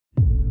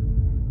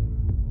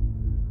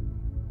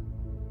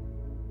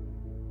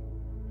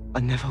I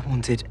never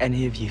wanted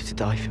any of you to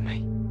die for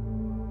me.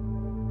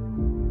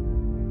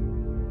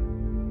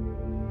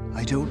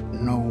 I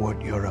don't know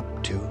what you're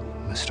up to,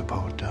 Mr.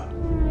 Porter.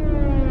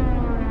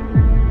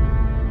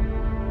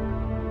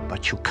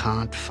 But you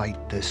can't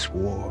fight this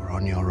war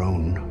on your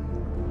own.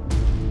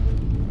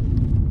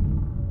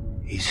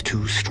 He's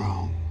too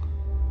strong.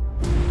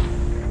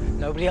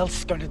 Nobody else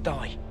is going to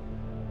die.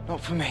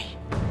 Not for me.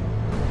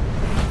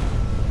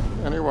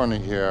 Anyone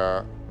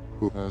here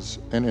who has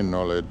any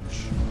knowledge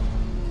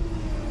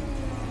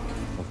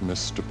of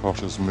Mr.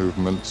 Potter's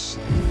movements,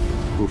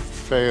 who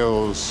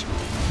fails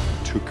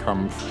to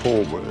come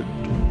forward,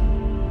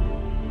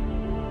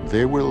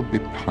 they will be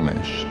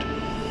punished.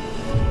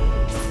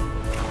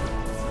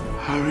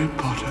 Harry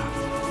Potter.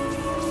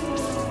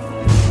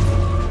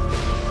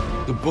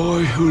 The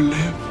boy who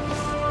lived.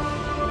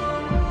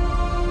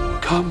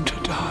 Come to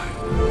die.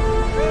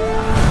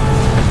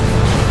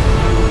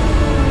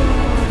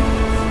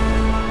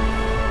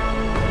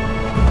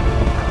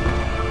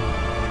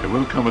 There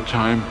will come a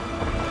time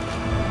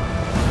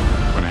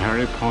when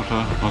Harry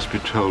Potter must be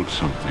told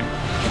something.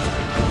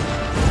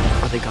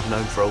 I think I've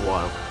known for a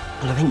while.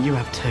 Well, I think you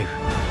have too.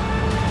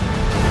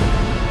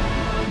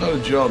 Not a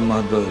job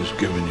my brother's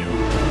given you.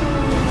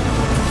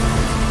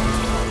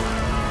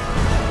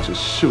 It's a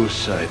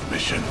suicide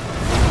mission.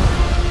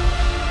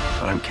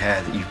 I don't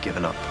care that you've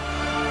given up.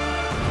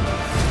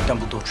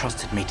 Dumbledore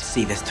trusted me to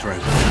see this through.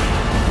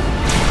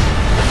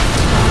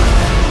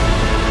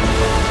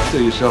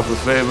 Do yourself a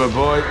favor,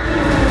 boy.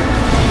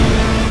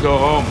 Go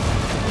home.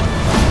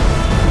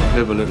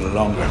 Live a little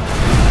longer.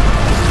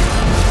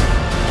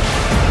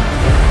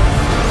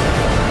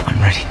 I'm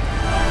ready.